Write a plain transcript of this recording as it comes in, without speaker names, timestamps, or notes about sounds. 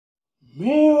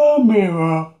Mirror,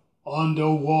 mirror on the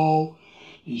wall,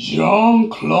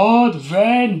 Jean-Claude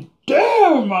Van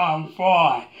Damme, I'm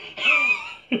fine.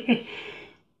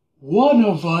 One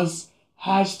of us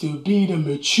has to be the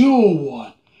mature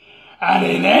one. And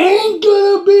it ain't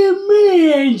gonna be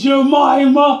me, Aunt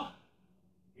Jemima.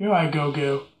 Here I go,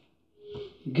 girl.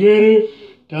 Get it?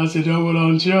 That's a double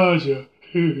entendre.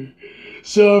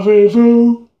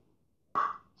 Savez-vous?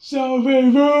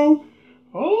 Savez-vous?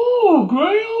 Oh,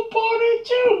 Graham party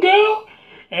too, girl.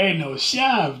 Ain't no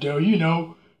shav, though, you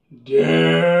know.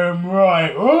 Damn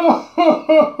right. Oh,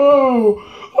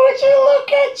 would you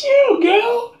look at you,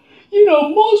 girl? You know,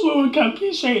 most women can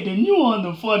appreciate the new on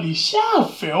the funny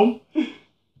shav film.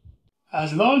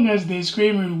 As long as they're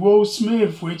screaming Will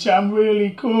Smith, which I'm really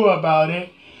cool about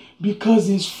it. Because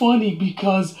it's funny,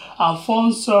 because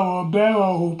Alfonso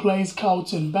Ribeiro, who plays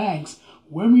Carlton Banks,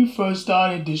 when we first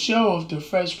started the show of The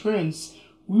Fresh Prince,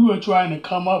 we were trying to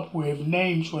come up with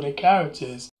names for the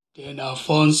characters. Then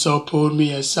Alfonso pulled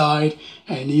me aside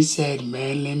and he said,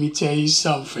 man, let me tell you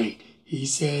something. He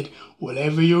said,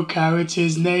 whatever your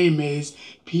character's name is,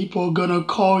 people are gonna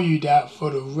call you that for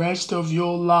the rest of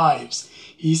your lives.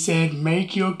 He said,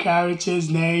 make your character's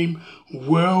name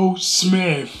Will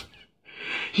Smith.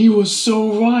 He was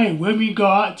so right. When we go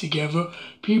out together,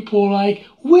 people are like,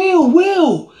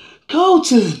 Will,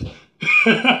 Colton.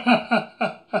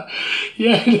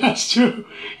 Yeah, that's true.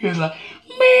 He was like,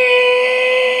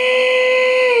 man.